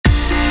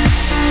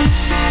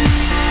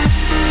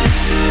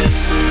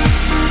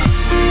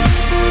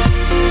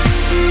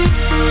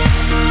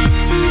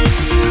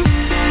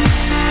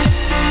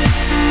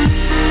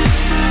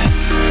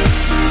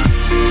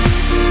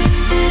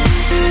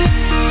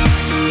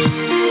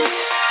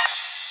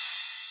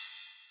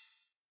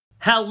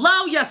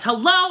Hello, yes,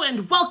 hello,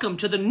 and welcome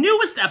to the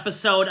newest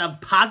episode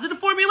of Positive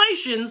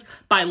Formulations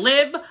by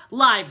Live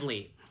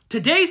Lively.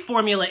 Today's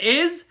formula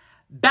is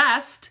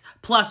best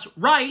plus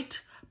right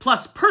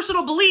plus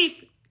personal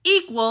belief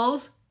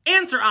equals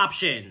answer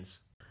options.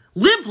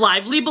 Live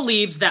Lively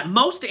believes that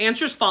most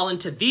answers fall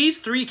into these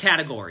three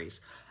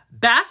categories: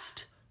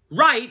 best,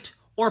 right,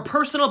 or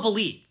personal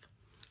belief.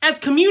 As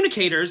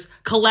communicators,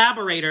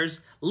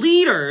 collaborators,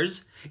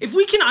 leaders, if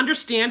we can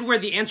understand where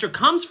the answer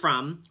comes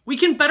from, we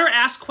can better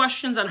ask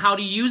questions on how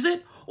to use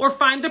it or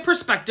find the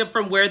perspective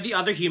from where the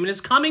other human is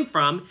coming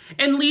from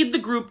and lead the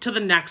group to the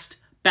next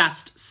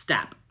best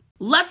step.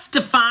 Let's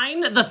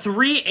define the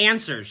three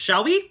answers,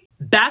 shall we?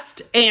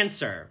 Best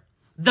answer.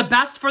 The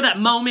best for that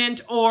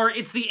moment, or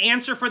it's the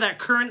answer for that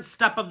current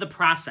step of the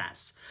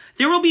process.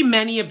 There will be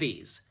many of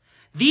these.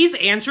 These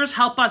answers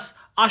help us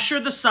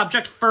usher the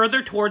subject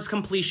further towards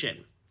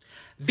completion.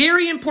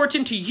 Very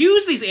important to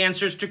use these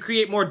answers to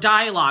create more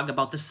dialogue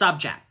about the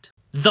subject.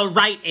 The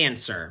right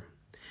answer.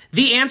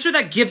 The answer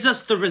that gives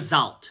us the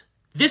result.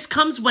 This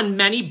comes when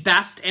many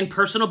best and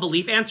personal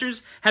belief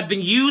answers have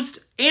been used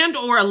and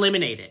or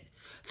eliminated.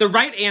 The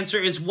right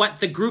answer is what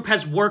the group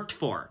has worked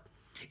for.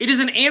 It is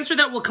an answer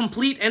that will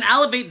complete and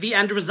elevate the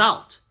end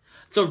result.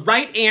 The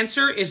right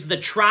answer is the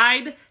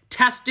tried,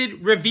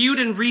 tested, reviewed,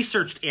 and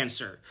researched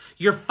answer.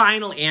 Your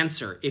final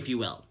answer, if you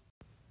will.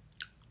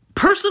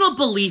 Personal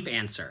belief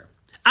answer.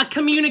 A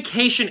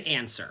communication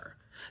answer.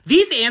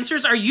 These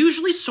answers are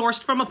usually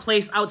sourced from a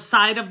place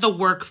outside of the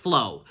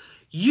workflow.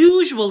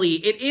 Usually,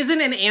 it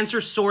isn't an answer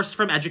sourced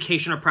from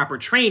education or proper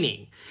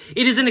training.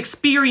 It is an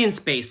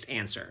experience-based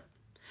answer.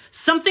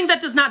 Something that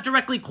does not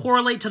directly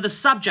correlate to the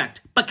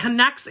subject, but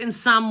connects in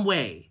some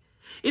way.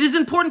 It is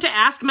important to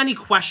ask many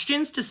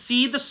questions to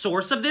see the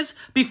source of this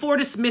before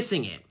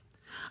dismissing it.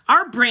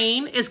 Our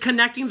brain is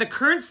connecting the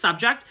current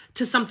subject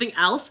to something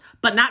else,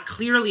 but not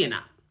clearly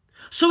enough.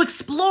 So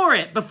explore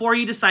it before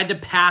you decide to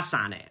pass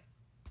on it.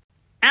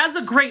 As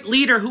a great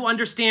leader who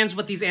understands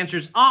what these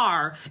answers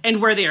are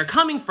and where they are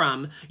coming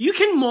from, you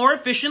can more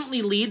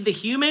efficiently lead the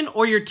human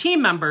or your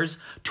team members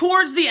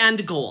towards the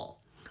end goal.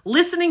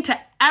 Listening to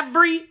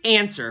every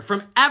answer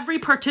from every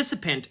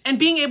participant and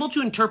being able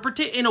to interpret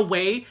it in a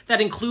way that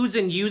includes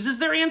and uses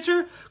their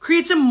answer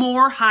creates a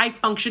more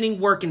high-functioning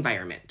work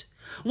environment.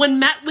 When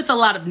met with a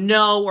lot of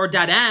no or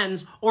dead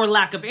ends or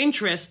lack of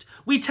interest,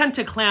 we tend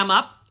to clam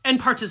up and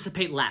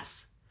participate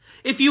less.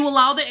 If you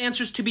allow the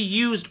answers to be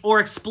used or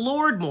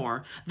explored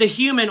more, the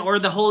human or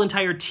the whole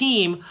entire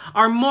team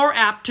are more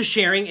apt to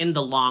sharing in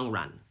the long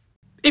run.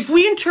 If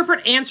we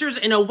interpret answers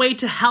in a way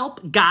to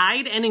help,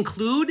 guide, and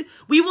include,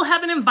 we will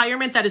have an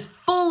environment that is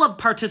full of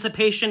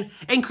participation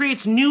and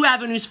creates new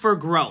avenues for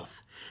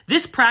growth.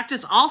 This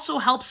practice also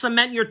helps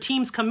cement your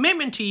team's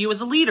commitment to you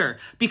as a leader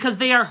because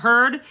they are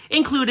heard,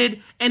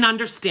 included, and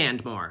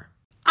understand more.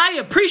 I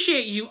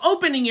appreciate you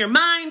opening your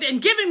mind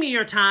and giving me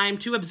your time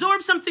to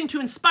absorb something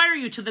to inspire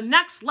you to the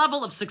next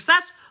level of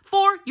success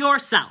for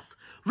yourself.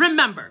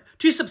 Remember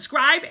to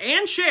subscribe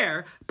and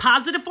share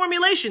Positive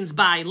Formulations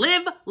by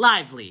Live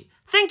Lively.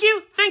 Thank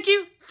you, thank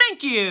you,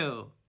 thank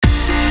you.